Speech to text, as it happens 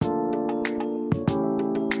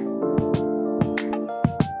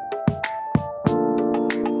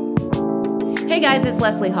Hey guys, it's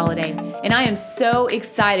Leslie Holiday, and I am so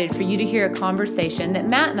excited for you to hear a conversation that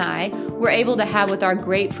Matt and I were able to have with our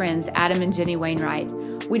great friends, Adam and Jenny Wainwright.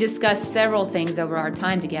 We discussed several things over our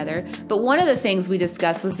time together, but one of the things we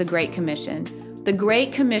discussed was the Great Commission. The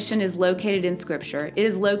Great Commission is located in Scripture. It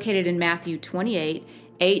is located in Matthew 28,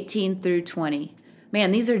 18 through 20.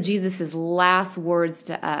 Man, these are Jesus' last words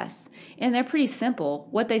to us. And they're pretty simple.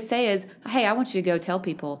 What they say is, hey, I want you to go tell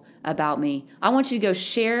people about me. I want you to go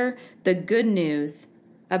share the good news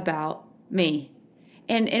about me.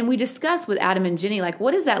 And we discussed with Adam and Jenny, like,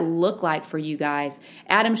 what does that look like for you guys?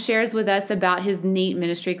 Adam shares with us about his neat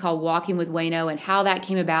ministry called Walking with Wayno and how that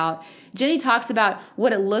came about. Jenny talks about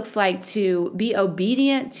what it looks like to be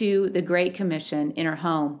obedient to the Great Commission in her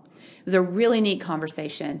home. It was a really neat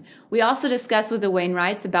conversation. We also discussed with the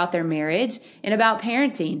Wainwrights about their marriage and about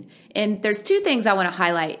parenting. And there's two things I want to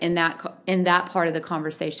highlight in that part of the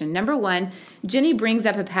conversation. Number one, Jenny brings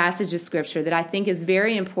up a passage of Scripture that I think is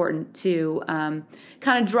very important to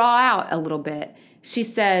kind of draw out a little bit. She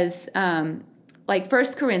says, like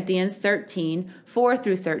 1 Corinthians 13, 4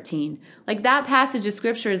 through 13. Like that passage of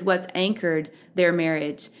Scripture is what's anchored their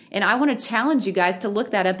marriage. And I want to challenge you guys to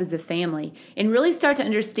look that up as a family and really start to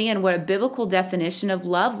understand what a biblical definition of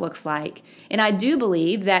love looks like. And I do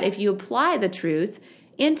believe that if you apply the truth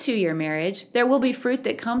into your marriage, there will be fruit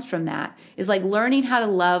that comes from that. It's like learning how to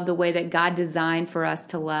love the way that God designed for us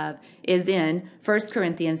to love is in 1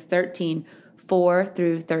 Corinthians 13, 4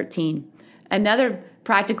 through 13. Another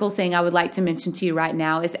practical thing I would like to mention to you right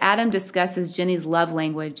now is Adam discusses Jenny's love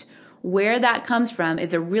language. Where that comes from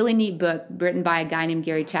is a really neat book written by a guy named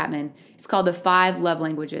Gary Chapman. It's called The 5 Love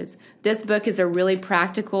Languages. This book is a really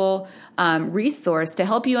practical resource to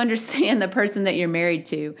help you understand the person that you're married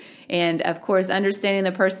to. And of course, understanding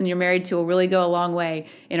the person you're married to will really go a long way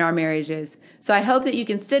in our marriages. So I hope that you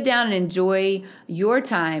can sit down and enjoy your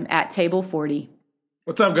time at Table 40.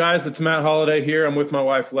 What's up, guys? It's Matt Holiday here. I'm with my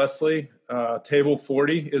wife, Leslie. Table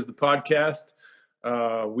 40 is the podcast.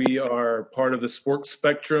 We are part of the Sports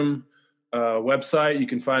Spectrum website. You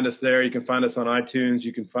can find us there. You can find us on iTunes.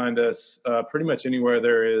 You can find us pretty much anywhere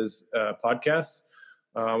there is podcasts.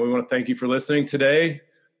 We want to thank you for listening today.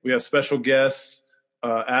 We have special guests,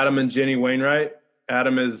 Adam and Jenny Wainwright.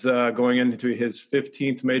 Adam is going into his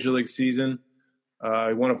 15th Major League season.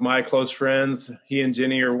 One of my close friends. He and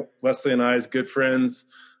Jenny are Leslie and I's good friends.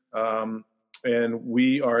 And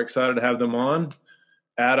we are excited to have them on.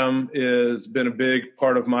 Adam has been a big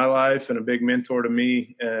part of my life and a big mentor to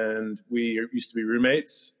me. And we used to be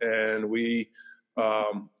roommates. And we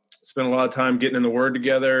spent a lot of time getting in the Word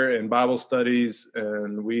together and Bible studies.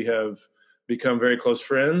 And we have become very close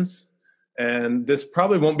friends. And this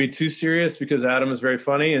probably won't be too serious because Adam is very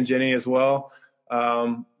funny and Jenny as well.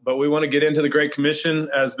 But we want to get into the Great Commission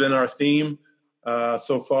as been our theme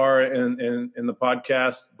so far in the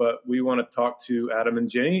podcast. But we want to talk to Adam and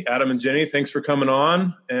Jenny. Adam and Jenny, thanks for coming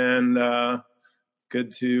on. And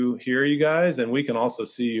good to hear you guys. And we can also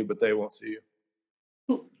see you, but they won't see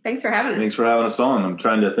you. Thanks for having us. Thanks for having us on. I'm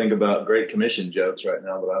trying to think about Great Commission jokes right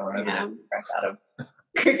now, but I don't have any. I'm out of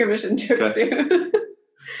Great Commission jokes too.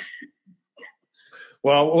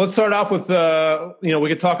 Well, let's start off with, we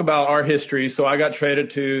could talk about our history. So I got traded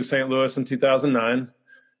to St. Louis in 2009,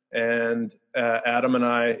 and Adam and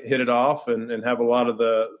I hit it off and have a lot of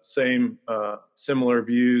the same similar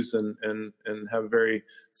views and have a very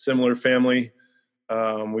similar family.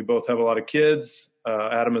 We both have a lot of kids.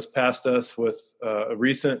 Adam has passed us with a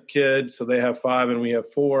recent kid, so they have 5 and we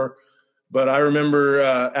have 4. But I remember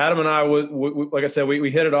Adam and I, like I said,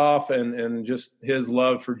 we hit it off, and just his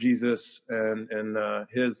love for Jesus and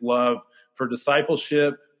his love for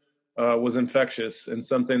discipleship was infectious, and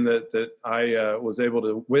something that I was able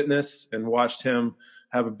to witness and watched him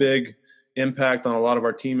have a big impact on a lot of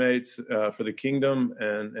our teammates for the kingdom,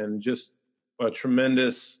 and just a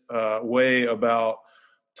tremendous way about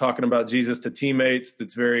talking about Jesus to teammates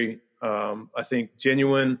that's very, I think,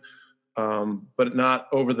 genuine. But not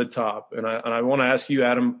over the top. And I want to ask you,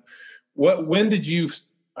 Adam, when did you,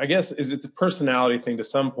 I guess it's a personality thing to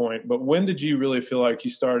some point, but when did you really feel like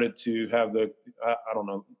you started to have the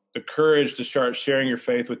courage to start sharing your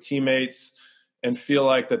faith with teammates and feel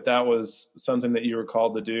like that was something that you were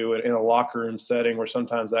called to do in a locker room setting where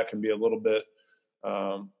sometimes that can be a little bit,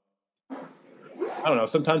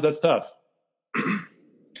 sometimes that's tough.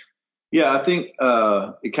 Yeah, I think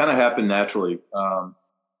it kind of happened naturally.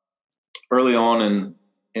 Early on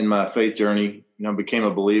in my faith journey, I became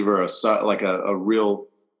a believer, a real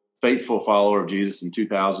faithful follower of Jesus in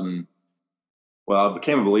 2000. Well, I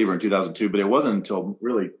became a believer in 2002, but it wasn't until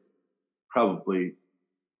really probably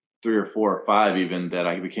 3 or 4 or 5 even that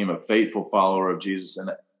I became a faithful follower of Jesus.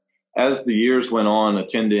 as the years went on,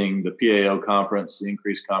 attending the PAO conference, the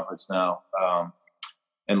Increase conference now,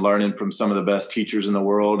 and learning from some of the best teachers in the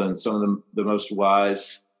world and some of the most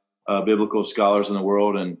wise biblical scholars in the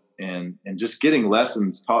world, and just getting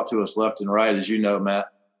lessons taught to us left and right, as you know, Matt,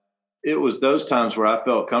 it was those times where I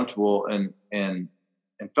felt comfortable and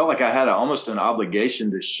felt like I had almost an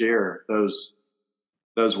obligation to share those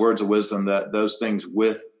words of wisdom, those things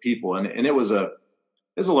with people. And it was a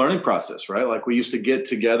learning process, right? Like we used to get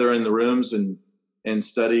together in the rooms and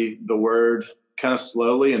study the word kind of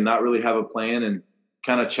slowly and not really have a plan and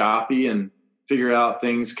kind of choppy and figure out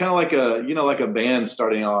things kind of like a band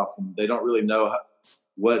starting off, and they don't really know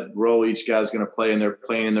what role each guy's going to play, and they're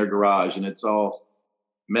playing in their garage and it's all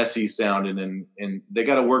messy sounding, and they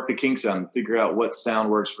got to work the kinks out and figure out what sound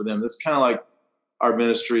works for them. That's kind of like our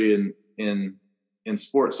ministry in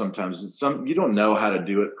sports. Sometimes you don't know how to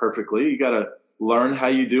do it perfectly. You got to learn how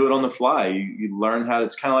you do it on the fly. You learn how.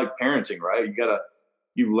 It's kind of like parenting, right?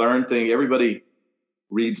 You learn things. Everybody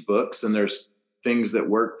reads books, and there's things that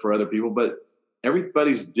work for other people, but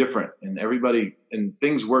everybody's different, and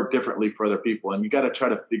things work differently for other people. And you got to try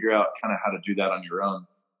to figure out kind of how to do that on your own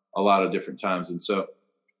a lot of different times. And so,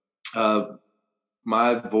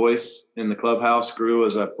 my voice in the clubhouse grew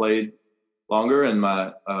as I played longer, and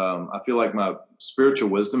I feel like my spiritual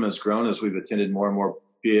wisdom has grown as we've attended more and more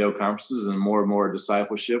PAO conferences and more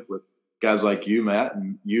discipleship with guys like you, Matt,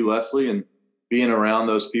 and you, Leslie, and being around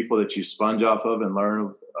those people that you sponge off of and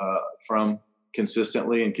learn from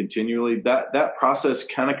consistently and continually. That process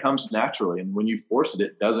kind of comes naturally, and when you force it,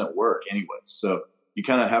 it doesn't work anyway. So you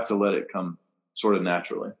kind of have to let it come sort of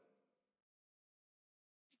naturally.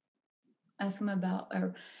 Ask him about,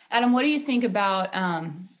 or Adam, what do you think about,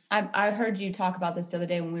 I heard you talk about this the other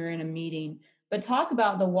day when we were in a meeting, but talk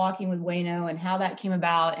about the Walking with Wayno and how that came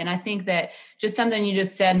about. And I think that just something you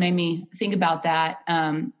just said made me think about that.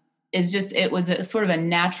 It was a sort of a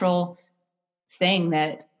natural thing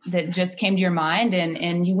that just came to your mind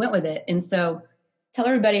and you went with it. And so tell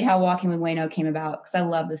everybody how Walking with Wayno came about, because I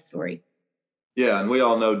love this story. Yeah. And we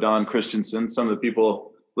all know Don Christensen. Some of the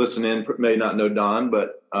people listening may not know Don,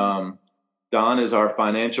 but Don is our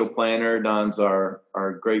financial planner. Don's our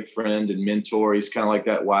great friend and mentor. He's kind of like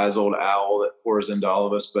that wise old owl that pours into all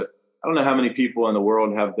of us. But I don't know how many people in the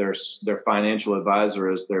world have their financial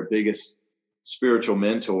advisor as their biggest spiritual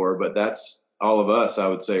mentor, but that's all of us, I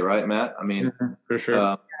would say, right, Matt? I mean, for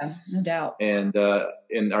sure. Yeah, no doubt. And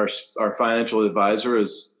our financial advisor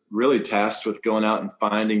is really tasked with going out and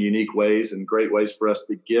finding unique ways and great ways for us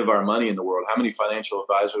to give our money in the world. How many financial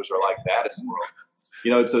advisors are like that in the world?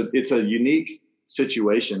 You know, it's a unique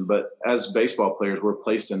situation, but as baseball players, we're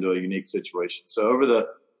placed into a unique situation. So over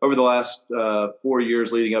the last 4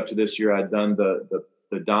 years leading up to this year, I'd done the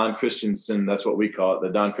Don Christensen, that's what we call it,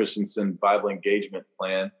 the Don Christensen Bible Engagement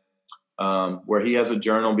Plan, where he has a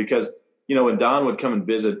journal. Because, you know, when Don would come and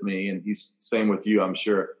visit me, and he's the same with you, I'm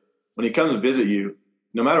sure, when he comes and visit you,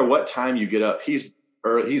 no matter what time you get up, he's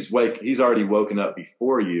already woken up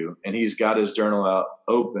before you, and he's got his journal out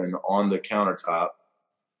open on the countertop.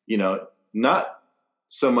 You know, not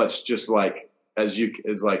so much just like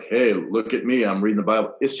it's like, hey, look at me, I'm reading the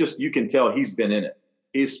Bible. It's just, you can tell he's been in it.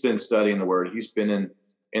 He's been studying the word. He's been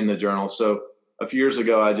in the journal. So a few years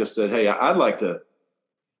ago, I just said, hey, I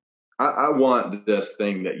want this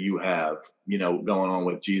thing that you have, you know, going on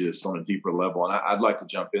with Jesus on a deeper level. And I'd like to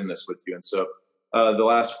jump in this with you. And so the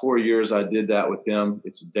last 4 years I did that with him.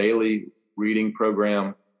 It's a daily reading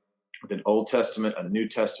program with an Old Testament, a New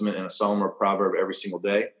Testament, and a Psalm or proverb every single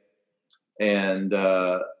day. And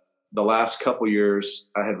the last couple years,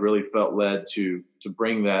 I had really felt led to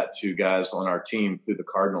bring that to guys on our team through the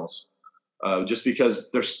Cardinals, just because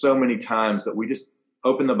there's so many times that we just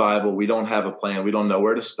open the Bible, we don't have a plan, we don't know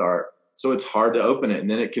where to start. So it's hard to open it. And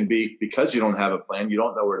then it can be, because you don't have a plan, you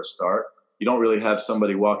don't know where to start, you don't really have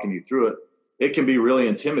somebody walking you through it. It can be really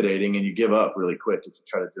intimidating, and you give up really quick if you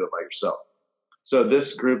try to do it by yourself. So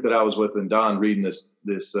this group that I was with and Don reading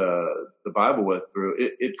the Bible with through,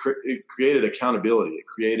 it created accountability. It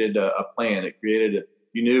created a plan.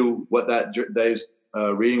 You knew what that day's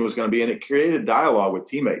reading was going to be, and it created dialogue with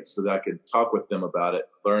teammates so that I could talk with them about it,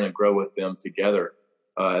 learn and grow with them together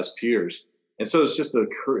as peers. And so it's just a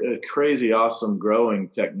crazy, awesome growing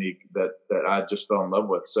technique that I just fell in love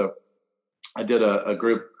with. So I did a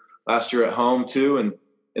group last year at home too, and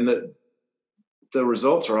the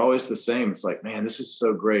results are always the same. It's like, man, this is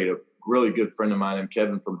so great. A really good friend of mine named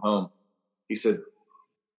Kevin from home, he said,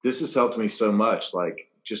 this has helped me so much.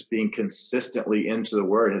 Like, just being consistently into the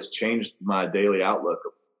word has changed my daily outlook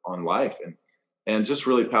on life, and just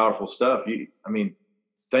really powerful stuff.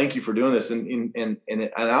 thank you for doing this. And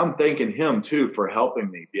I'm thanking him too for helping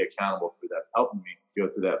me be accountable through that, helping me go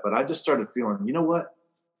through that. But I just started feeling, you know what?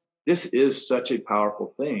 This is such a powerful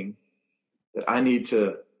thing that I need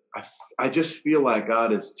to, I just feel like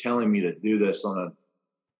God is telling me to do this on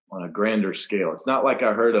a grander scale. It's not like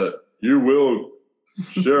I heard you will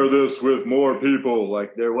share this with more people.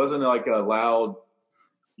 Like there wasn't like a loud,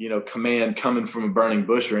 command coming from a burning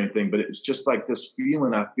bush or anything, but it was just like this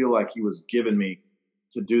feeling I feel like he was giving me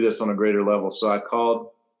to do this on a greater level. So I called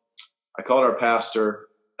our pastor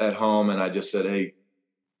at home and I just said, hey,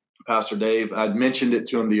 Pastor Dave, I'd mentioned it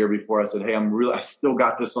to him the year before. I said, hey, I still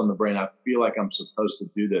got this on the brain. I feel like I'm supposed to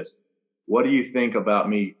do this. What do you think about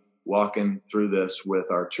me walking through this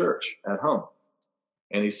with our church at home?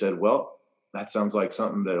 And he said, well, that sounds like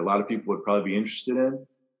something that a lot of people would probably be interested in.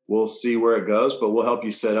 We'll see where it goes, but we'll help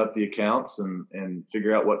you set up the accounts and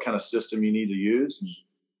figure out what kind of system you need to use. And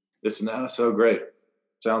this and that. So great.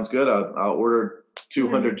 Sounds good. I'll order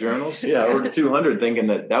 200 journals. Yeah, I ordered 200 thinking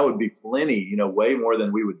that would be plenty, way more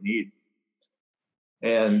than we would need.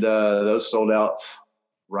 And those sold out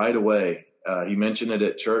right away. He mentioned it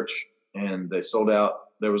at church and they sold out.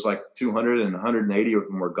 There was like 200 and 180 of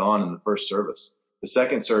them were gone in the first service. The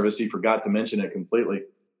second service, he forgot to mention it completely.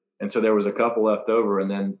 And so there was a couple left over.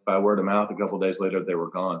 And then by word of mouth, a couple of days later, they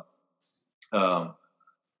were gone. And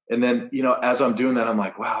then, as I'm doing that, I'm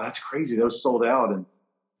like, wow, that's crazy. Those sold out.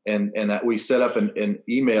 And we set up an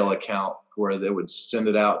email account where they would send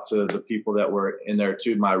it out to the people that were in there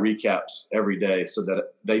to my recaps every day so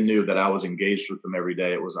that they knew that I was engaged with them every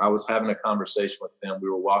day. I was having a conversation with them.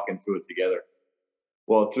 We were walking through it together.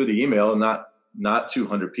 Well, through the email, not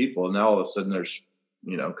 200 people. Now all of a sudden there's,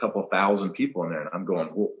 a couple thousand people in there. And I'm going,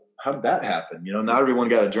 well, how did that happen? Not everyone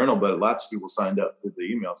got a journal, but lots of people signed up through the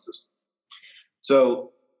email system.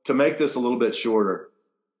 So to make this a little bit shorter,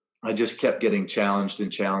 I just kept getting challenged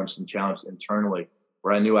internally,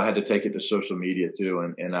 where I knew I had to take it to social media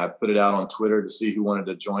too. And I put it out on Twitter to see who wanted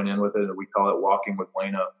to join in with it. And we call it Walking with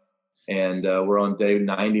Wayno. And we're on day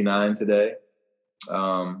 99 today.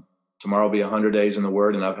 Tomorrow will be 100 days in the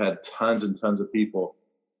Word. And I've had tons and tons of people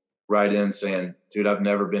write in saying, dude, I've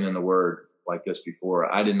never been in the Word like this before.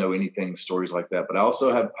 I didn't know anything, stories like that. But I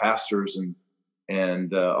also have pastors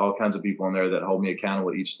and all kinds of people in there that hold me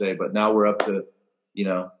accountable each day. But now we're up to,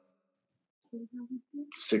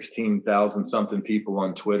 16,000 something people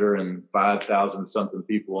on Twitter and 5,000 something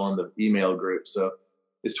people on the email group. So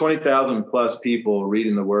it's 20,000 plus people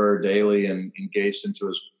reading the Word daily and engaged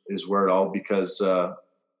into his Word, all because of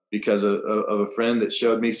a friend that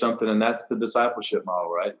showed me something. And that's the discipleship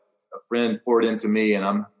model, right? A friend poured into me,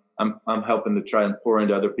 and I'm helping to try and pour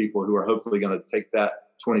into other people who are hopefully going to take that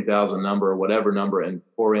 20,000 number or whatever number and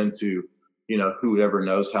pour into, whoever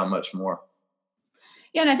knows how much more.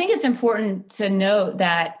 Yeah. And I think it's important to note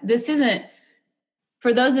that this isn't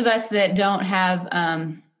for those of us that don't have,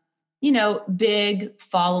 big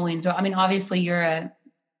followings. I mean, obviously you're a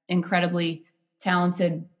incredibly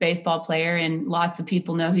talented baseball player and lots of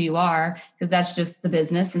people know who you are because that's just the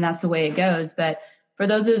business and that's the way it goes. But for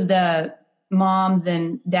those of the moms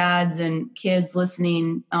and dads and kids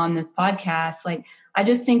listening on this podcast, I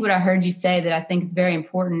just think what I heard you say that I think is very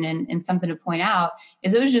important and something to point out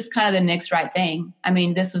is it was just kind of the next right thing. I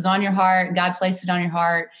mean, this was on your heart. God placed it on your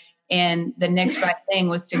heart. And the next right thing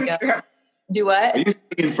was to go do what? Are you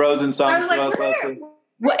singing Frozen songs to us last week?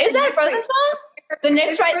 What is that a Frozen song? The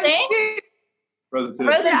next right thing? Frozen 2.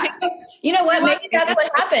 Frozen 2. You know what? Maybe that's what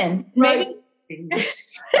happened. Maybe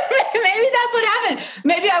that's what happened.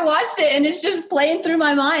 Maybe I watched it and it's just playing through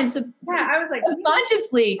my mind. So yeah, I was like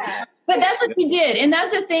subconsciously. Yeah. But that's what you did. And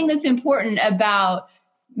that's the thing that's important about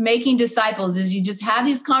making disciples is you just have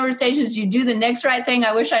these conversations. You do the next right thing.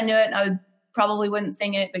 I wish I knew it. I probably wouldn't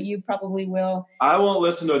sing it, but you probably will. I won't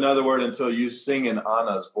listen to another word until you sing in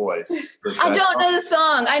Anna's voice. I don't know the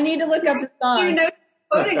song. I need to look up the song. You know,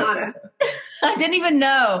 quoting Anna. I didn't even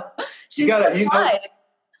know. She's you got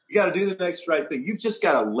to do the next right thing. You've just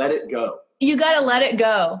got to let it go. You got to let it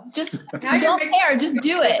go. Just don't care. Just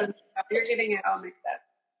do it. You're getting it all mixed up.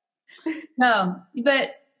 No,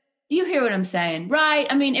 but you hear what I'm saying, right?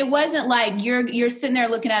 I mean, it wasn't like you're sitting there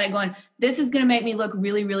looking at it going, this is going to make me look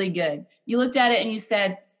really, really good. You looked at it and you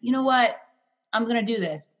said, you know what? I'm going to do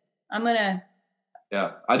this.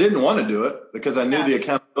 Yeah, I didn't want to do it because I knew the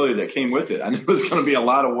accountability that came with it. I knew it was going to be a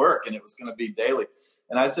lot of work and it was going to be daily.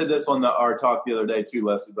 And I said this on our talk the other day too,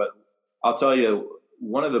 Leslie, but I'll tell you,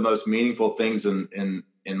 one of the most meaningful things in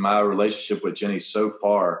my relationship with Jenny so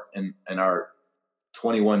far in our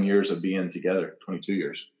 21 years of being together, 22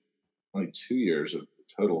 years of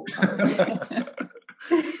total time.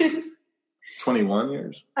 21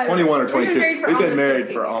 years, I 21 or we've been 22. married for We've been almost married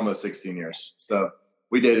 16 for years. almost 16 years. So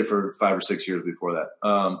we dated for 5 or 6 years before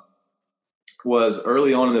that. Was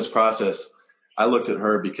early on in this process, I looked at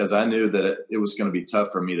her because I knew that it was going to be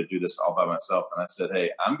tough for me to do this all by myself. And I said,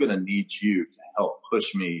 hey, I'm going to need you to help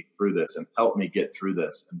push me through this and help me get through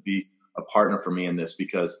this and be a partner for me in this,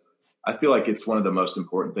 because I feel like it's one of the most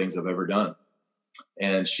important things I've ever done.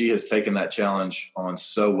 And she has taken that challenge on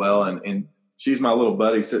so well. And she's my little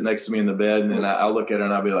buddy sitting next to me in the bed. And then I'll look at her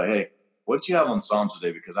and I'll be like, hey, what did you have on Psalms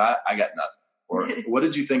today? Because I got nothing. Or what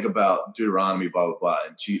did you think about Deuteronomy, blah, blah, blah.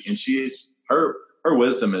 And she's her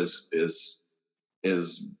wisdom is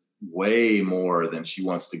way more than she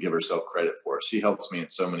wants to give herself credit for. She helps me in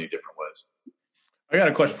so many different ways. I got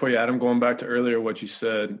a question for you, Adam, going back to earlier what you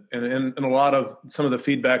said. And a lot of some of the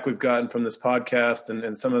feedback we've gotten from this podcast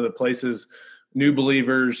and some of the places, new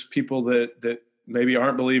believers, people that maybe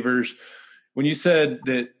aren't believers, when you said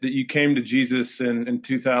that you came to Jesus in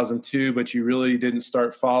 2002, but you really didn't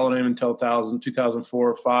start following him until 2004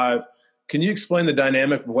 or 5, can you explain the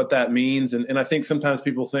dynamic of what that means? And I think sometimes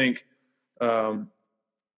people think, well,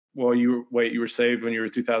 you were saved when you were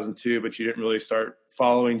 2002, but you didn't really start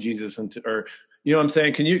following Jesus or you know what I'm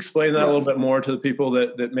saying? Can you explain that a little bit more to the people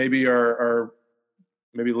that maybe are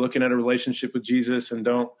maybe looking at a relationship with Jesus and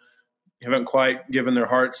haven't quite given their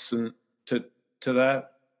hearts to that?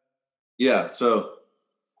 Yeah. So,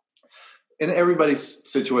 and everybody's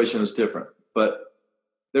situation is different, but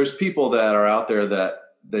there's people that are out there that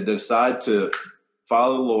they decide to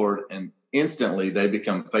follow the Lord and instantly they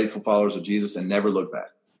become faithful followers of Jesus and never look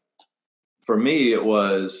back. For me, it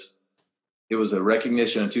was a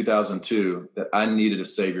recognition in 2002 that I needed a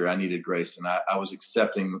savior. I needed grace. And I was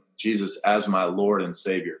accepting Jesus as my Lord and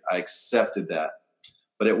Savior. I accepted that.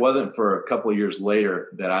 But it wasn't for a couple of years later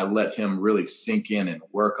that I let him really sink in and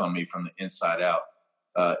work on me from the inside out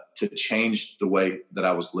to change the way that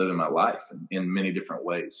I was living my life in many different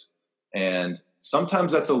ways. And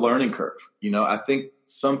sometimes that's a learning curve. You know, I think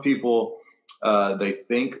some people, they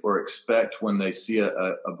think or expect when they see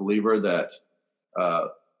a believer that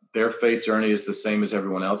their faith journey is the same as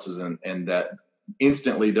everyone else's and that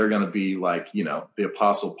instantly they're going to be like, you know, the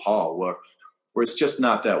Apostle Paul, where it's just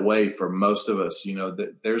not that way for most of us. You know,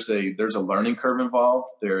 there's a learning curve involved.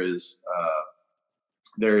 There is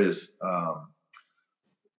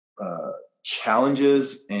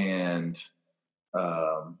challenges and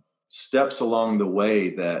steps along the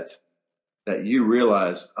way that you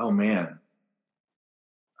realize, oh man,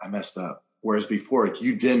 I messed up. Whereas before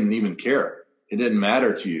you didn't even care. It didn't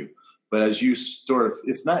matter to you. But as you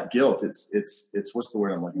it's not guilt. It's what's the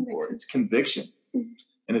word I'm looking for? It's conviction.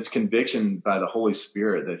 And it's conviction by the Holy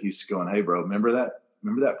Spirit that he's going, hey bro, remember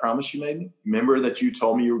that promise you made me? Remember that you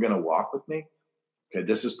told me you were going to walk with me? Okay,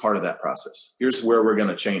 this is part of that process. Here's where we're going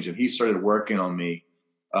to change. And he started working on me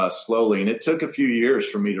slowly. And it took a few years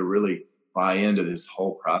for me to really buy into this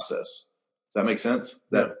whole process. Does that make sense?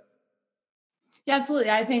 Yeah, absolutely.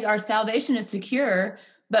 I think our salvation is secure,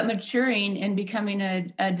 but maturing and becoming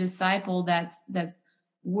a disciple that's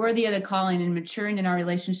worthy of the calling and maturing in our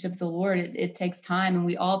relationship with the Lord, it takes time, and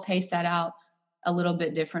we all pace that out a little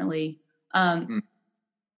bit differently.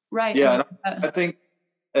 Right. Yeah. I think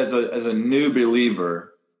as a new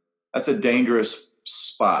believer, that's a dangerous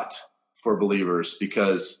spot for believers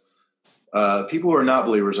because people who are not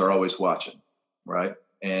believers are always watching, right?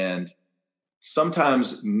 And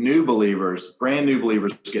sometimes brand new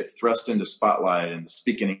believers get thrust into spotlight and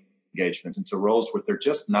speaking engagements into roles where they're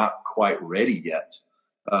just not quite ready yet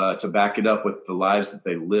to back it up with the lives that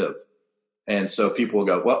they live. And so people will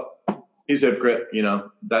go, well, he's a hypocrite, you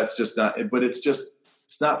know, that's just not, but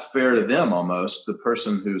it's not fair to them almost, the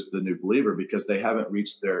person who's the new believer, because they haven't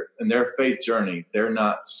reached in their faith journey. They're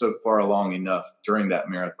not so far along enough during that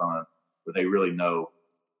marathon where they really know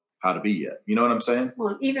how to be yet. You know what I'm saying?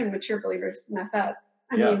 Well, even mature believers mess up.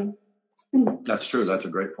 I mean, that's true. That's a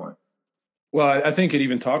great point. Well, I think it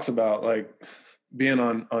even talks about like being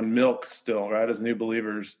on milk still, right? As new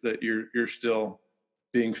believers, that you're still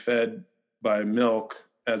being fed by milk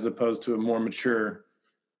as opposed to a more mature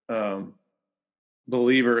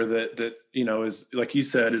believer that you know is, like you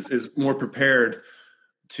said, is more prepared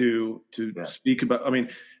to speak about. I mean,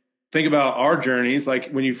 think about our journeys.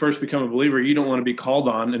 Like when you first become a believer, you don't want to be called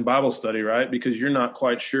on in Bible study, right? Because you're not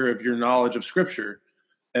quite sure of your knowledge of Scripture.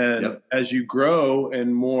 And as you grow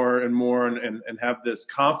and more and have this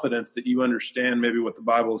confidence that you understand maybe what the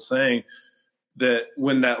Bible is saying, that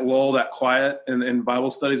when that lull, that quiet in Bible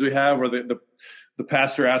studies we have, where the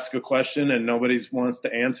pastor asks a question and nobody wants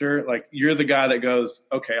to answer, like you're the guy that goes,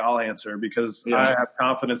 okay, I'll answer because I have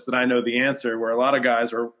confidence that I know the answer, where a lot of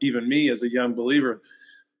guys, or even me as a young believer,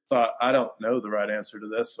 thought, I don't know the right answer to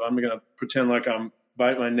this, so I'm going to pretend like I'm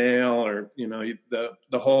bite my nail, or,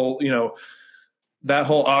 the whole, that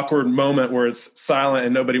whole awkward moment where it's silent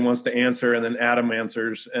and nobody wants to answer, and then Adam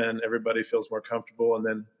answers and everybody feels more comfortable. And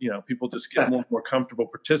then, people just get more comfortable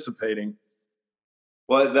participating.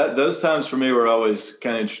 Well, those times for me were always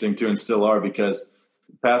kind of interesting too, and still are, because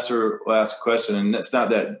the pastor will ask a question, and it's not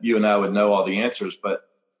that you and I would know all the answers, but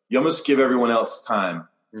you almost give everyone else time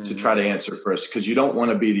to try to answer first, because you don't want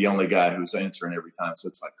to be the only guy who's answering every time. So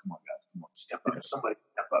it's like, come on, guys, come on, step up. Somebody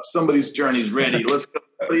step up. Somebody's journey's ready. Let's go.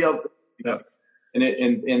 Somebody else.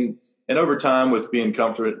 And over time, with being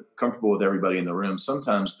comfortable with everybody in the room,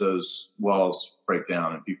 sometimes those walls break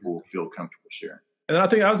down and people will feel comfortable sharing. And I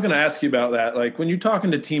think I was going to ask you about that. Like, when you're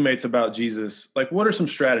talking to teammates about Jesus, like, what are some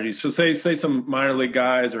strategies? So say some minor league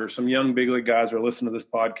guys or some young big league guys are listening to this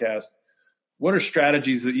podcast. What are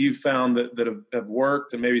strategies that you've found that have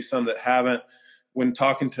worked, and maybe some that haven't, when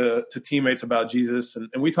talking to teammates about Jesus?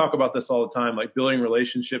 And we talk about this all the time, like building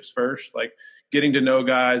relationships first, like getting to know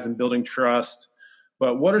guys and building trust.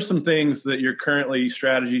 But what are some things that you're currently,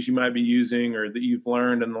 strategies you might be using or that you've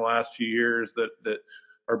learned in the last few years that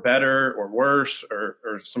are better or worse,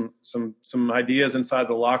 or some ideas inside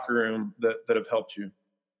the locker room that have helped you?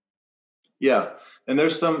 Yeah. And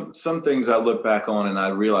there's some things I look back on and I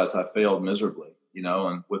realize I failed miserably,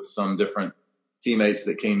 and with some different teammates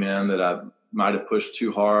that came in that I might have pushed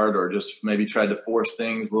too hard or just maybe tried to force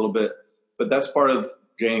things a little bit, but that's part of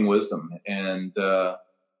gaining wisdom. And,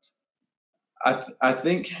 I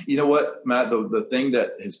think, you know what, Matt, the thing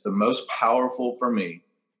that is the most powerful for me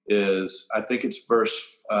is, I think it's 1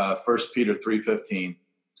 Peter 3:15,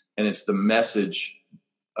 and it's the Message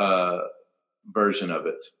version of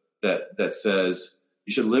it that says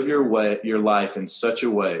you should live your life in such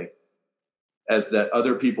a way as that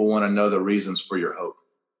other people want to know the reasons for your hope.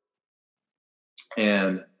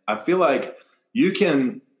 And I feel like you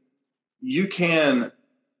can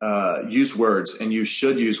use words, and you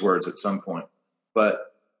should use words at some point,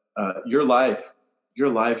 but your life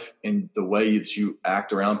and the way that you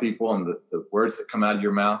act around people and the words that come out of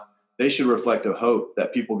your mouth, they should reflect a hope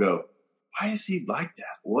that people go, why is he like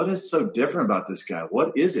that? What is so different about this guy?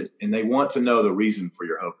 What is it? And they want to know the reason for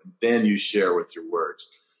your hope. And then you share with your words.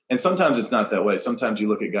 And sometimes it's not that way. Sometimes you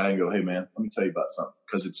look at a guy and go, hey, man, let me tell you about something,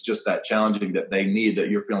 because it's just that challenging that they need, that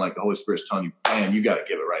you're feeling like the Holy Spirit's telling you, man, you got to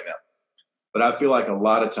give it right now. But I feel like a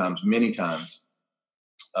lot of times, many times,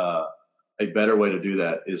 a better way to do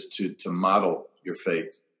that is to model your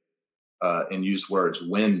faith and use words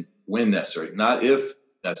when necessary, not if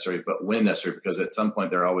necessary, but when necessary, because at some point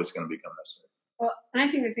they're always going to become necessary. Well, and I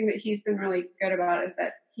think the thing that he's been really good about is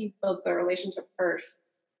that he builds a relationship first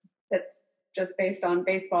that's just based on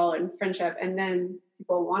baseball and friendship, and then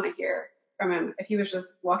people want to hear from him. If he was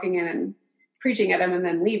just walking in and preaching at him and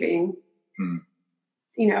then leaving,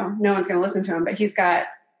 no one's going to listen to him. But he's got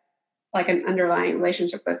like an underlying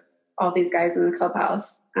relationship with all these guys in the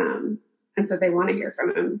clubhouse. And so they want to hear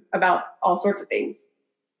from him about all sorts of things.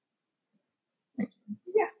 Yeah.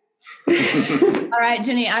 All right,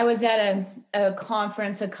 Jenny, I was at a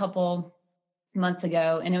conference a couple months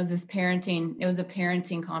ago, and it was a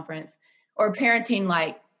parenting conference, or a parenting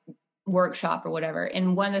like workshop or whatever.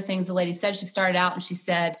 And one of the things the lady said, she started out and she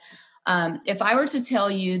said, if I were to tell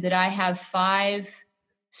you that I have 5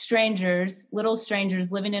 little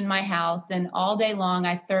strangers living in my house, and all day long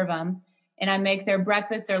I serve them, and I make their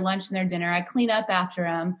breakfast, their lunch, and their dinner, I clean up after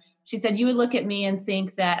them. She said, you would look at me and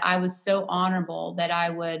think that I was so honorable that I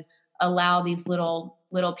would allow these little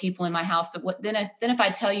people in my house. But then if I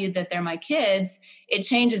tell you that they're my kids, it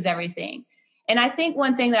changes everything. And I think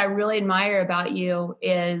one thing that I really admire about you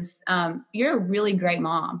is you're a really great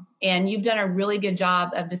mom, and you've done a really good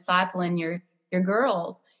job of discipling your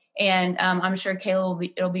girls. And I'm sure Caleb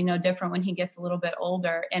it'll be no different when he gets a little bit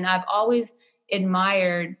older. And I've always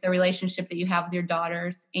admired the relationship that you have with your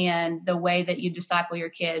daughters and the way that you disciple your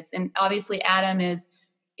kids. And obviously Adam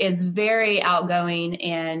is very outgoing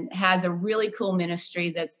and has a really cool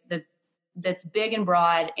ministry that's big and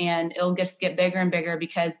broad, and it'll just get bigger and bigger,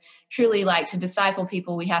 because truly, like, to disciple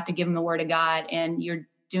people, we have to give them the word of God, and you're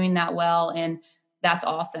doing that well, and that's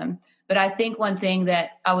awesome. But I think one thing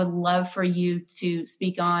that I would love for you to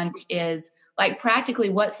speak on is, like, practically,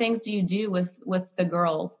 what things do you do with the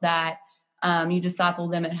girls that you disciple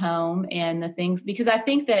them at home, and the things, because I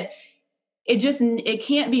think that it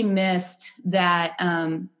can't be missed that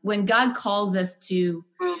when God calls us to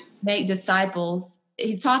make disciples,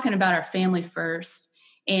 he's talking about our family first.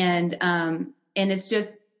 And it's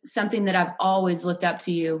just something that I've always looked up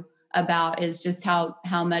to you about, is just how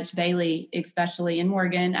much Bailey, especially, in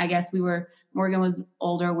Morgan, I guess Morgan was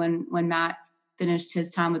older when Matt finished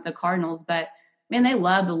his time with the Cardinals, but man, they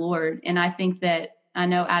love the Lord. And I think that, I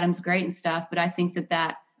know Adam's great and stuff, but I think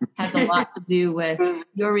that has a lot to do with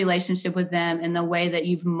your relationship with them and the way that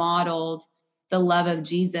you've modeled the love of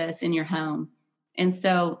Jesus in your home. And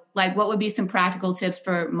so, like, what would be some practical tips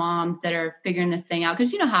for moms that are figuring this thing out?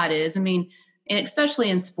 Because you know how it is. I mean, and especially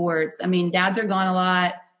in sports. I mean, dads are gone a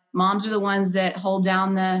lot. Moms are the ones that hold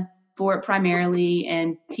down the fort primarily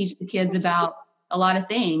and teach the kids about a lot of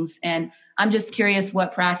things. And I'm just curious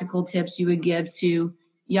what practical tips you would give to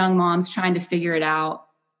young moms trying to figure it out.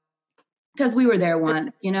 Because we were there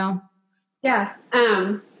once, you know? Yeah.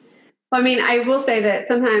 Well, I mean, I will say that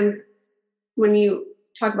sometimes when you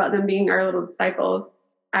talk about them being our little disciples,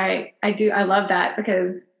 I love that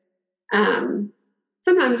because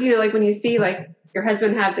sometimes, you know, like when you see like your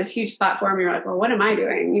husband have this huge platform, you're like, well, what am I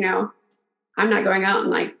doing? You know, I'm not going out and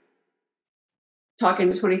like talking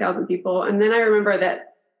to 20,000 people. And then I remember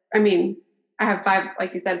that, I mean, I have 5,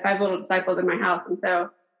 like you said, 5 little disciples in my house. And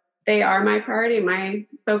so they are my priority, my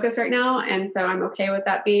focus right now. And so I'm okay with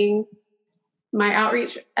that being my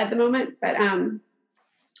outreach at the moment. But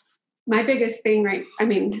my biggest thing, right, I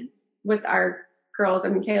mean, with our girls, I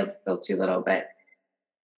mean, Caleb's still too little, but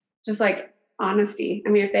just like honesty. I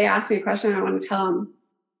mean, if they ask me a question, I want to tell them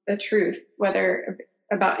the truth, whether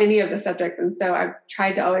about any of the subjects. And so I've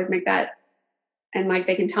tried to always make that, and like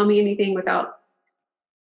they can tell me anything without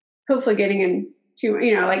hopefully getting into,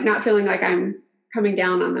 you know, like not feeling like I'm coming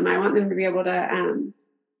down on them. I want them to be able to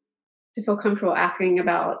feel comfortable asking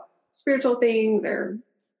about spiritual things or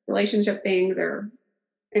relationship things or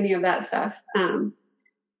any of that stuff.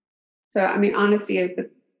 So, I mean, honesty is the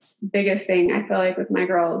biggest thing I feel like with my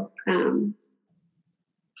girls. And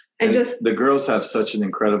just the girls have such an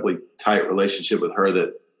incredibly tight relationship with her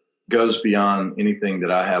that goes beyond anything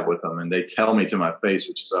that I have with them. And they tell me to my face,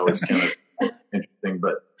 which is always kind of interesting,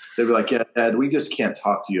 but they'd be like, yeah, Dad, we just can't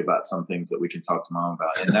talk to you about some things that we can talk to Mom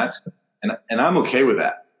about. And that's, and I'm okay with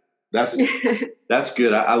that. That's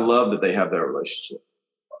good. I love that they have that relationship.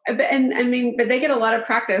 And I mean, but they get a lot of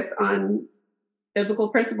practice on biblical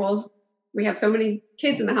principles. We have so many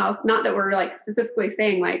kids in the house, not that we're like specifically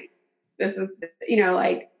saying like, this is, you know,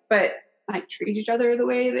 like, but like treat each other the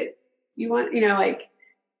way that you want, you know, like,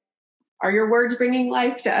 are your words bringing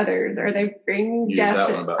life to others? Or they bring death?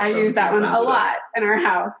 I use that one a lot in our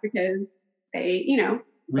house because they, you know,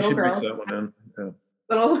 we should mix that one in. Yeah.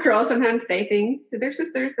 Little girls sometimes say things to their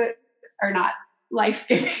sisters that are not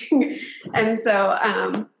life-giving. And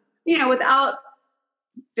so, you know, without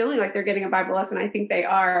feeling like they're getting a Bible lesson, I think they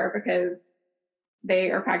are because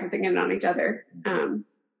they are practicing it on each other.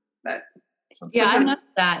 But yeah, I know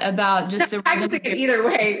that about just the practicing it either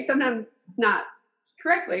way, sometimes not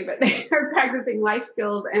correctly, but they are practicing life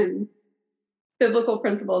skills and biblical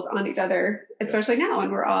principles on each other, especially now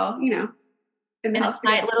when we're all, you know, in the house. A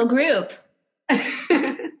tight little group.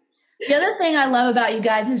 The other thing I love about you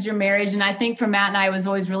guys is your marriage. And I think for Matt and I, it was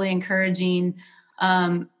always really encouraging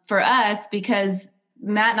for us because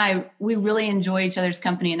Matt and I, we really enjoy each other's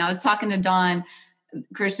company. And I was talking to Don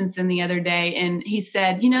Christensen the other day, and he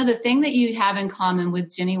said, you know, the thing that you have in common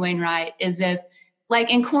with Jenny Wainwright is if,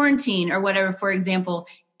 like in quarantine or whatever, for example,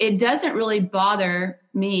 it doesn't really bother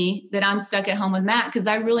me that I'm stuck at home with Matt because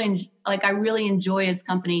I really enjoy his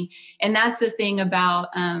company. And that's the thing about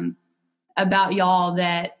y'all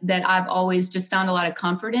that I've always just found a lot of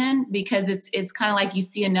comfort in, because it's kind of like you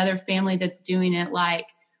see another family that's doing it like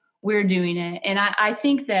we're doing it. And I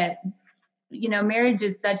think that, you know, marriage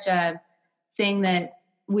is such a thing that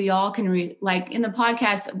we all can like in the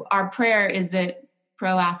podcast, our prayer is that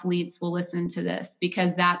pro athletes will listen to this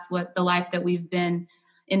because that's what the life that we've been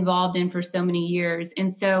involved in for so many years.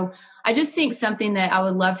 And so I just think something that I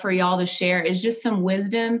would love for y'all to share is just some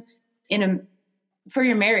wisdom for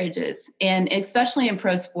your marriages, and especially in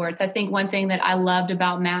pro sports. I think one thing that I loved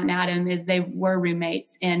about Matt and Adam is they were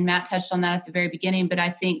roommates, and Matt touched on that at the very beginning, but I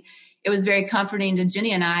think it was very comforting to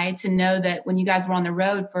Jenny and I to know that when you guys were on the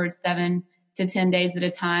road for 7 to 10 days at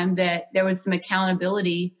a time, that there was some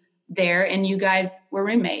accountability there and you guys were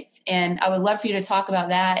roommates. And I would love for you to talk about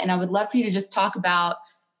that. And I would love for you to just talk about,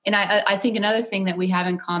 and I think another thing that we have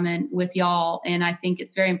in common with y'all, and I think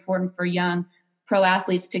it's very important for young pro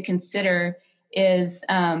athletes to consider, is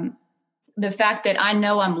the fact that I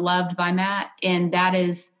know I'm loved by Matt, and that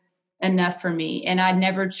is enough for me. And I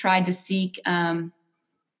never tried to seek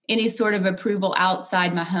any sort of approval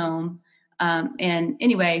outside my home. And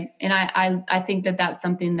anyway, and I think that that's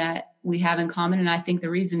something that we have in common. And I think the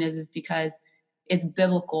reason is because it's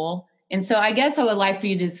biblical. And so I guess I would like for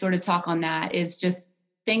you to sort of talk on that, is just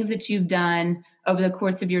things that you've done over the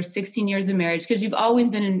course of your 16 years of marriage, because you've always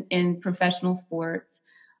been in professional sports.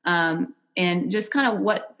 and just kind of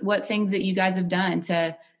what things that you guys have done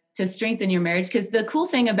to strengthen your marriage. Because the cool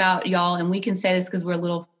thing about y'all, and we can say this because we're a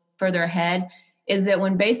little further ahead, is that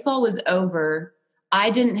when baseball was over, I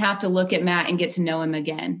didn't have to look at Matt and get to know him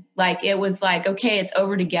again. Like, it was like, okay, it's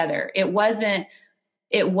over together. It wasn't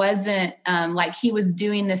like he was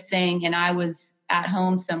doing this thing and I was at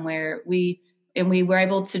home somewhere. We were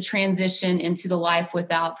able to transition into the life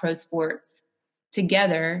without pro sports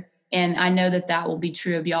together. And I know that will be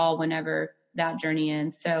true of y'all whenever that journey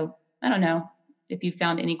ends. So I don't know if you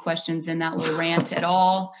found any questions in that little rant at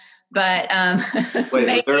all, but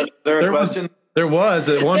wait, there a question? There was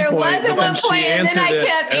at one point. There was at one point, and then I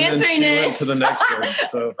kept answering it. Went to the next one.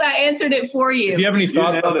 So I answered it for you. If you have any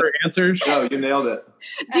thoughts on her answers? No, you nailed it.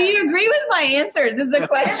 Do you agree with my answers is a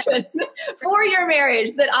question for your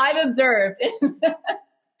marriage that I've observed?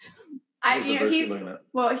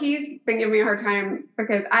 He's been giving me a hard time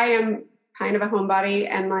because I am kind of a homebody,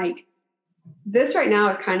 and like this right now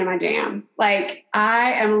is kind of my jam. Like,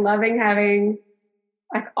 I am loving having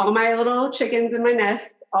like all my little chickens in my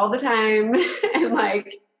nest all the time, and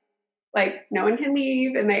like no one can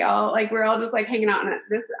leave, and they all like, we're all just like hanging out, and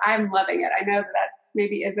I'm loving it. I know that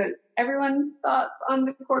maybe isn't everyone's thoughts on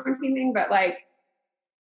the quarantine thing, but like,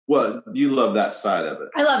 well, you love that side of it.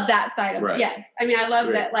 I love that side of it. Yes. I mean, I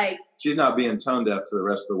love that, like, she's not being tone deaf to the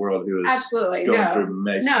rest of the world who is absolutely going through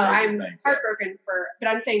major I'm things. Heartbroken but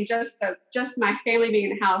I'm saying just my family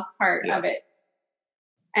being in the house part of it.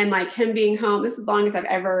 And like him being home, this is the longest I've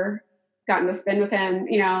ever gotten to spend with him,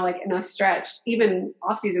 you know, like in a stretch, even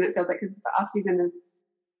off season, it feels like, because the off season is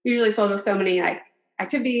usually filled with so many like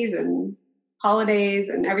activities and holidays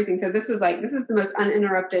and everything. So this is the most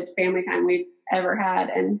uninterrupted family time we've ever had.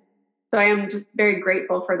 And so I am just very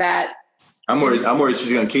grateful for that. I'm worried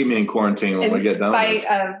she's going to keep me in quarantine when we get done. In spite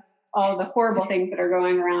of all the horrible things that are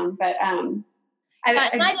going around. But, I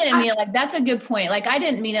didn't mean it like, that's a good point. Like, I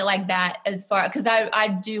didn't mean it like that as far, because I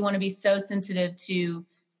do want to be so sensitive to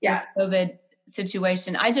this COVID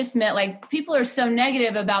situation. I just meant like, people are so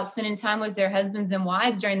negative about spending time with their husbands and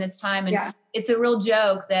wives during this time. And it's a real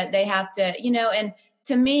joke that they have to, you know, and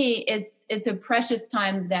to me, it's a precious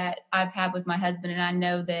time that I've had with my husband. And I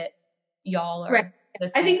know that y'all are. Right.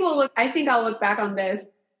 I think I'll look back on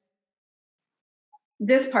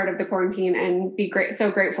this part of the quarantine and be so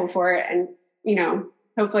grateful for it. And, you know,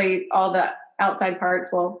 hopefully all the outside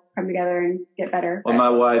parts will come together and get better. Well, my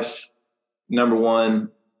wife's number one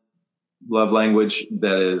love language,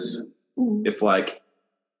 that is, if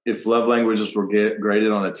love languages were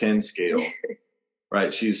graded on a 10 scale,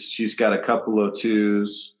 right? She's got a couple of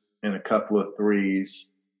 2s and a couple of 3s,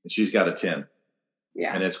 and she's got a 10.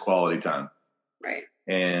 Yeah. And it's quality time. Right.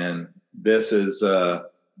 And this is,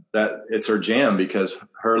 that it's her jam, because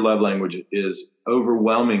her love language is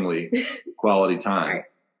overwhelmingly quality time. Right.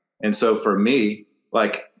 And so for me,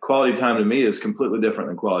 like, quality time to me is completely different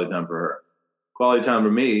than quality time for her. Quality time for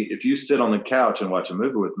me, if you sit on the couch and watch a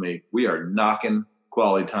movie with me, we are knocking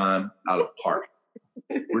quality time out of the park.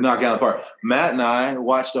 We're knocking out of the park. Matt and I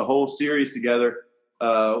watched a whole series together.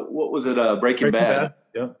 What was it? Breaking Bad.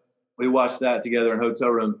 Yeah. We watched that together in a hotel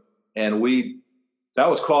room, and that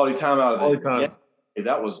was quality time out of it. Yeah,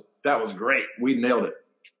 that was great. We nailed it.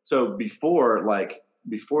 So before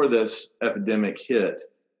this epidemic hit,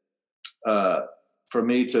 for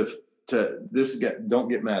me don't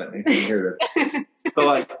get mad at me. Hear this. So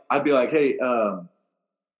like, I'd be like, hey,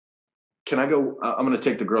 can I go? I'm going to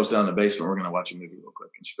take the girls down in the basement. We're going to watch a movie real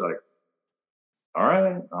quick. And she'd be like, all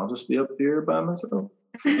right, I'll just be up here by myself.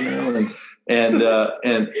 You know, and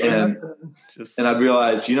I'd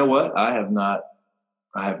realize, you know what? I have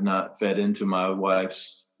not fed into my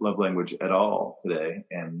wife's love language at all today,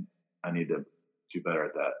 and I need to do better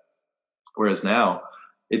at that. Whereas now,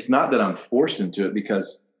 it's not that I'm forced into it,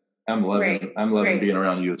 because I'm loving being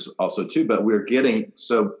around you also too, but we're getting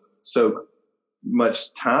so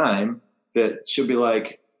much time that she'll be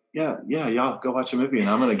like, yeah, y'all go watch a movie, and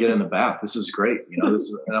I'm going to get in the bath. This is great. You know,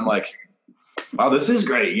 and I'm like, wow, this is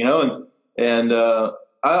great. You know, and I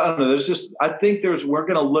don't know. I think we're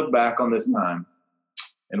going to look back on this time,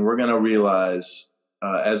 and we're going to realize,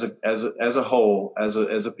 as a whole, as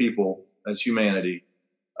a people, as humanity,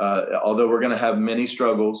 although we're going to have many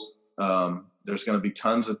struggles, there's going to be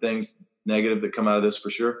tons of things negative that come out of this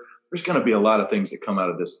for sure. There's going to be a lot of things that come out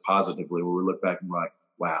of this positively, where we look back and we're like,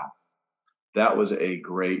 wow, that was a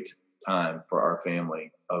great time for our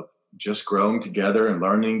family of just growing together and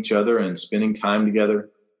learning each other and spending time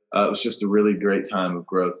together. It was just a really great time of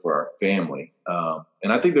growth for our family.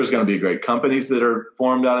 And I think there's going to be great companies that are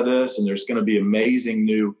formed out of this, and there's going to be amazing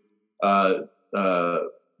new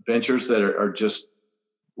ventures that are just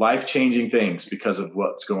life-changing things because of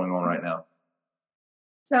what's going on right now.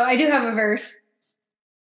 So I do have a verse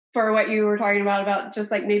for what you were talking about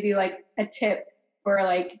just like maybe like a tip for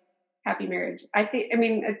like happy marriage. I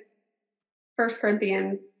mean, 1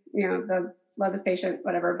 Corinthians, the love is patient,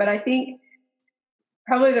 whatever. But I think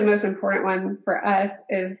probably the most important one for us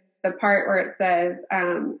is the part where it says,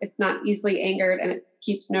 it's not easily angered and it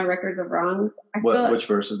keeps no records of wrongs. Which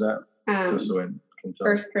verse is that? Just so I can tell.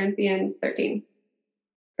 1 Corinthians 13,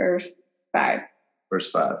 verse 5. Verse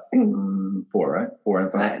 5. 4, right? 4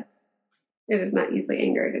 and 5. It is not easily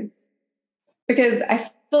angered. Because I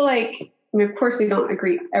feel like, of course we don't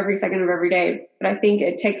agree every second of every day, but I think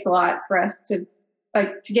it takes a lot for us to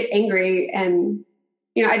get angry. And,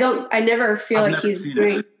 I never feel like he's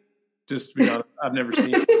doing it. Just to be honest, I've never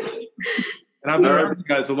seen it. And I've heard you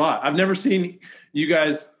guys a lot. I've never seen you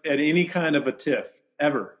guys at any kind of a tiff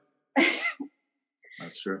ever.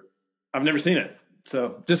 That's true. I've never seen it.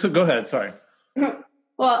 So go ahead. Sorry.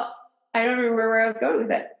 Well, I don't remember where I was going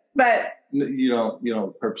with it, but you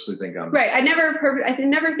don't purposely think I'm right. I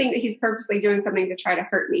never think that he's purposely doing something to try to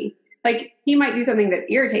hurt me. Like he might do something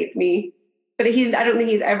that irritates me, but I don't think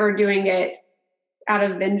he's ever doing it out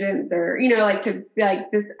of vengeance or, like to be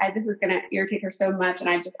like this is going to irritate her so much. And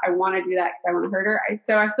I want to do that because I want to hurt her.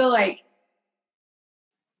 So I feel like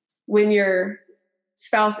when your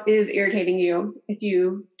spouse is irritating you, if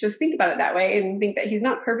you just think about it that way and think that he's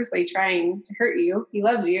not purposely trying to hurt you, he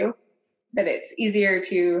loves you, that it's easier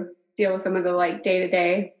to deal with some of the like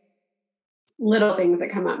day-to-day little things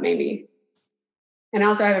that come up maybe. And I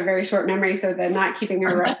also have a very short memory, so the not keeping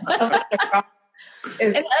her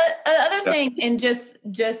and the other thing, and just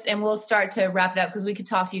and we'll start to wrap it up because we could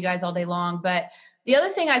talk to you guys all day long, but the other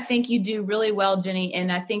thing I think you do really well, Jenny,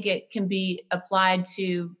 and I think it can be applied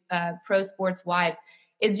to pro sports wives,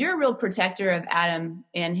 is you're a real protector of Adam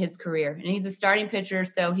and his career. And he's a starting pitcher,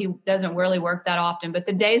 so he doesn't really work that often. But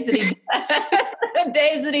the days that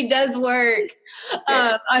he does work,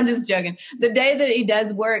 I'm just joking. The day that he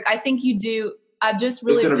does work, I think you do. I've just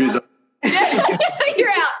really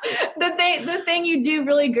you're out. The thing you do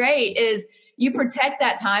really great is you protect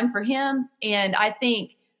that time for him, and I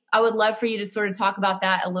think I would love for you to sort of talk about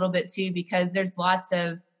that a little bit too, because there's lots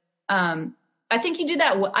of, I think you do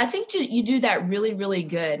that. I think you do that really, really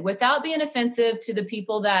good without being offensive to the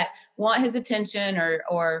people that want his attention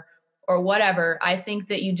or whatever. I think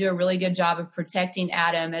that you do a really good job of protecting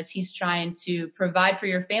Adam as he's trying to provide for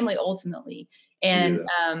your family ultimately. And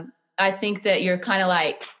I think that you're kind of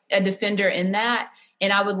like a defender in that.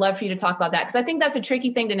 And I would love for you to talk about that because I think that's a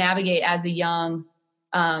tricky thing to navigate as a young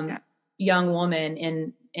woman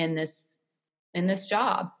in this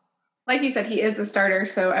job. Like you said, he is a starter.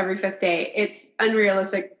 So every fifth day, it's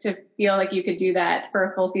unrealistic to feel like you could do that for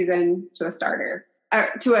a full season to a starter,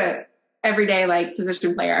 to a everyday like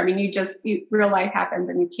position player. I mean, real life happens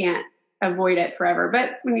and you can't avoid it forever.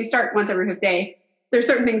 But when you start once every fifth day, there's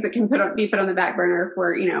certain things that can be put on the back burner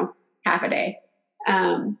for, half a day.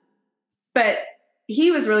 But he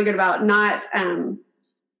was really good about not,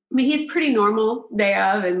 he's pretty normal day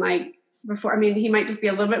of and like before, he might just be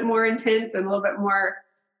a little bit more intense and a little bit more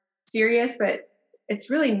serious, but it's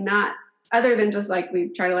really not, other than just like we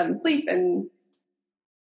try to let him sleep and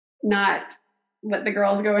not let the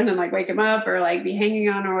girls go in and like wake him up or like be hanging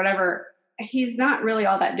on or whatever. He's not really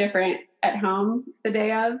all that different at home the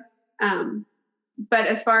day of. But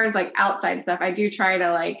as far as like outside stuff, I do try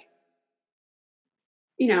to like,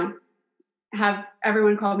 have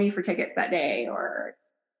everyone call me for tickets that day, or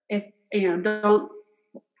if, don't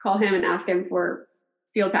call him and ask him for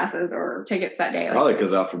field passes or tickets that day. Probably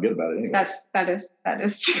because I'll forget about it anyway. That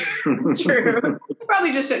is true. True.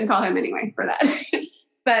 Probably just shouldn't call him anyway for that.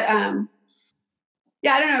 But,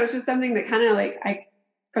 yeah, I don't know. It's just something that kind of like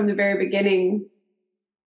from the very beginning,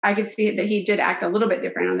 I could see that he did act a little bit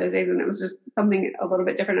different on those days, and it was just something a little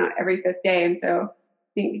bit different on every fifth day. And so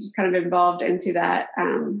I think just kind of involved into that,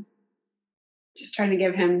 just trying to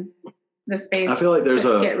give him the space. I feel like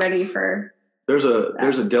get ready for. There's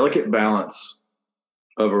a delicate balance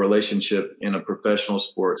of a relationship in a professional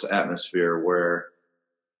sports atmosphere where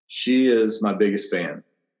she is my biggest fan,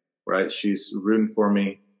 right? She's rooting for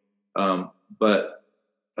me. But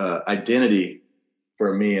identity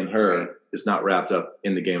for me and her is not wrapped up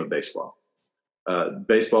in the game of baseball.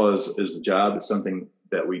 Baseball is a job. It's something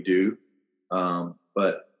that we do.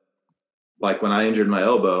 But like when I injured my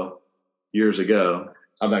elbow years ago,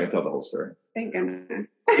 I'm not gonna tell the whole story. Thank goodness.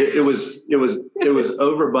 It was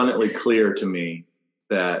overabundantly clear to me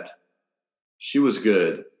that she was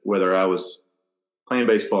good, whether I was playing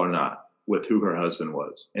baseball or not, with who her husband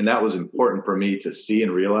was. And that was important for me to see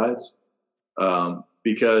and realize,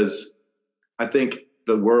 because I think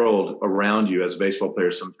the world around you as a baseball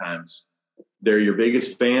player sometimes they're your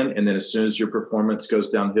biggest fan, and then as soon as your performance goes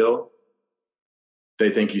downhill, they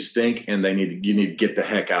think you stink and you need to get the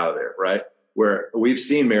heck out of there, right? Where we've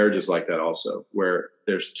seen marriages like that also, where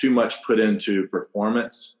there's too much put into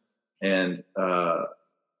performance, and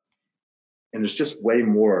there's just way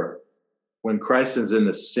more. When Christ is in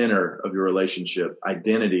the center of your relationship,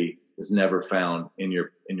 identity is never found in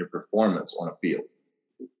your performance on a field.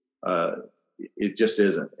 It just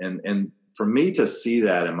isn't. And for me to see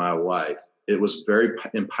that in my wife, it was very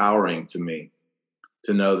empowering to me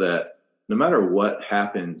to know that no matter what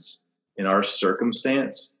happens in our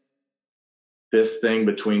circumstance, this thing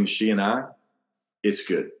between she and I, it's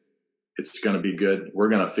good. It's going to be good. We're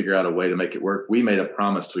going to figure out a way to make it work. We made a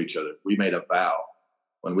promise to each other. We made a vow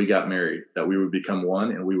when we got married that we would become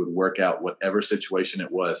one, and we would work out whatever situation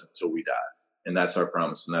it was until we died. And that's our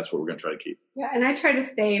promise. And that's what we're going to try to keep. Yeah. And I try to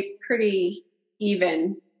stay pretty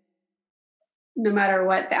even no matter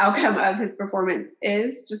what the outcome of his performance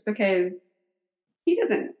is, just because he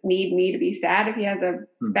doesn't need me to be sad if he has a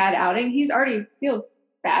bad outing. He's already feels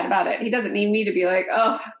bad about it. He doesn't need me to be like,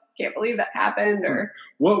 oh, can't believe that happened. Or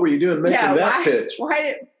what were you doing making that pitch?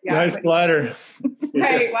 Nice slider.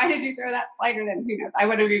 Right. Why did you throw that slider then? Who knows? I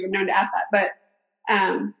wouldn't have even known to ask that. But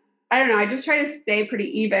I don't know. I just try to stay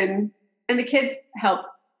pretty even. And the kids help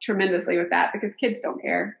tremendously with that, because kids don't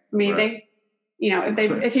care. I mean, right.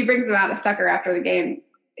 If he brings them out a sucker after the game,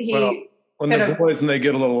 when the boys, when they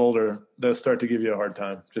get a little older, they'll start to give you a hard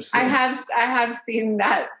time. I have seen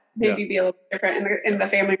that maybe be a little different in the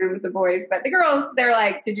family room with the boys, but the girls, they're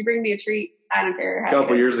like, "Did you bring me a treat?" I don't care. A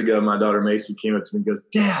couple years ago, my daughter Macy came up to me and goes,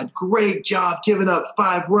 "Dad, great job giving up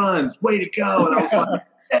 5 runs. Way to go!" And I was like,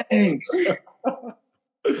 "Thanks."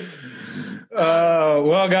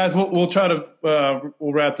 Well, guys, we'll try to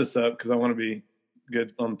we'll wrap this up because I want to be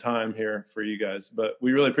good on time here for you guys. But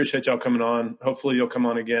we really appreciate y'all coming on. Hopefully, you'll come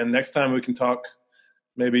on again next time. We can talk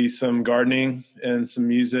maybe some gardening and some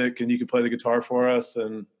music, and you can play the guitar for us,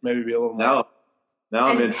 and maybe be a little more. Now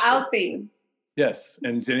I'm interested. I'll sing. Yes,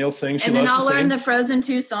 and Jenny will sing. And then I'll learn the Frozen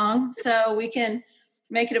 2 song, so we can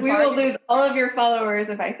make it a party. We will lose all of your followers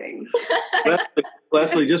if I sing.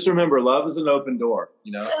 Leslie, just remember, love is an open door,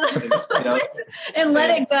 and let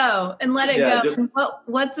it go. And let it go.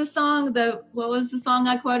 What's the song? What was the song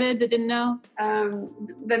I quoted that didn't know?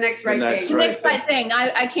 The Next Right Thing. The Next Right Thing.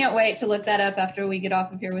 I can't wait to look that up after we get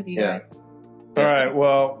off of here with you guys. All right.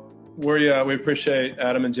 Well, we appreciate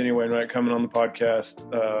Adam and Jenny Wainwright coming on the podcast.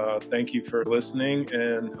 Thank you for listening,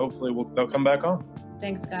 and hopefully they'll come back on.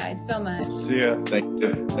 Thanks, guys, so much. See ya. Thank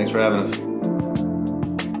you. Thanks for having us.